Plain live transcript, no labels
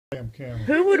camera.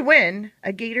 Who would win,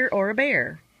 a gator or a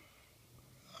bear?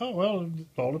 Oh, well, it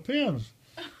all depends.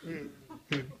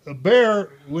 A bear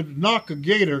would knock a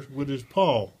gator with his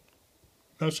paw.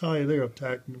 That's how they're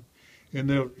attacking him. And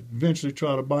they'll eventually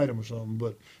try to bite him or something.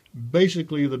 But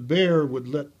basically, the bear would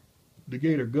let the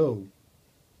gator go.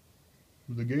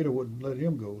 The gator wouldn't let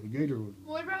him go. The gator would.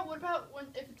 What about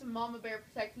if it's a mama bear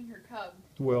protecting her cub?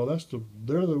 Well,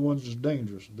 they're the ones that's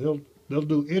dangerous. They'll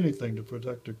do anything to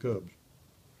protect their cubs.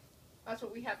 That's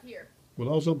what we have here. Well,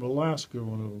 I was up in Alaska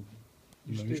when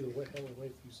You stay the hell away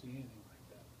if you see anything like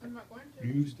that. I'm not going to.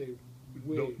 You stay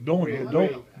way,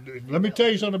 don't. Let me tell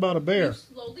you something about a bear. You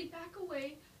slowly back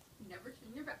away. Never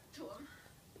turn your back to him.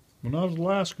 When I was in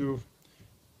Alaska,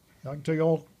 I can tell you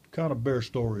all kind of bear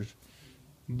stories.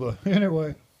 But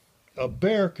anyway, a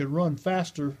bear can run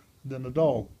faster than a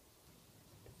dog.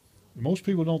 Most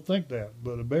people don't think that,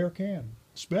 but a bear can,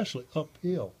 especially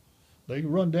uphill. They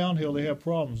can run downhill, they have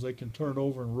problems. They can turn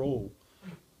over and roll.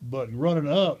 But running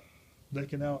up,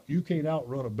 you can't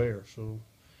outrun a bear. So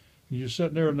you're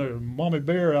sitting there and there's a mommy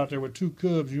bear out there with two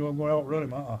cubs, you want to go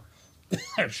outrun him.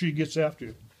 If she gets after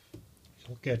you,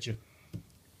 she'll catch you.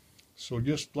 So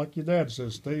just like your dad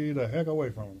says, stay the heck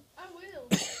away from him. I will.